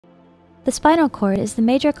The spinal cord is the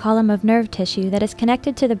major column of nerve tissue that is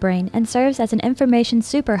connected to the brain and serves as an information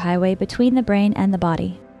superhighway between the brain and the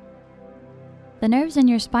body. The nerves in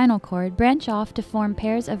your spinal cord branch off to form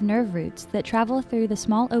pairs of nerve roots that travel through the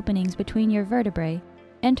small openings between your vertebrae,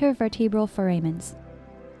 intervertebral foramens.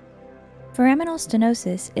 Foraminal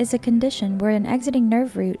stenosis is a condition where an exiting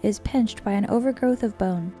nerve root is pinched by an overgrowth of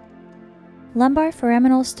bone. Lumbar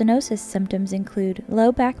foraminal stenosis symptoms include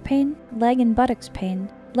low back pain, leg and buttocks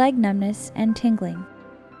pain, leg numbness, and tingling.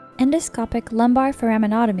 Endoscopic lumbar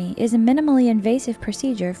foraminotomy is a minimally invasive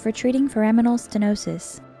procedure for treating foraminal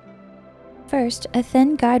stenosis. First, a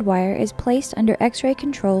thin guide wire is placed under X-ray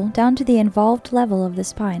control down to the involved level of the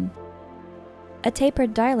spine. A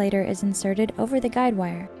tapered dilator is inserted over the guide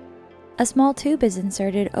wire. A small tube is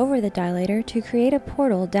inserted over the dilator to create a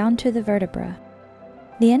portal down to the vertebra.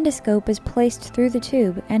 The endoscope is placed through the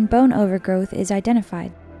tube and bone overgrowth is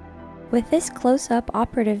identified. With this close-up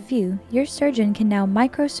operative view, your surgeon can now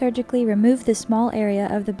microsurgically remove the small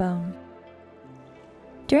area of the bone.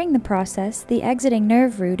 During the process, the exiting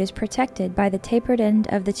nerve root is protected by the tapered end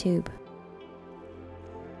of the tube.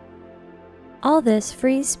 All this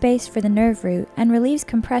frees space for the nerve root and relieves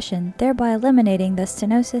compression, thereby eliminating the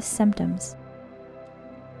stenosis symptoms.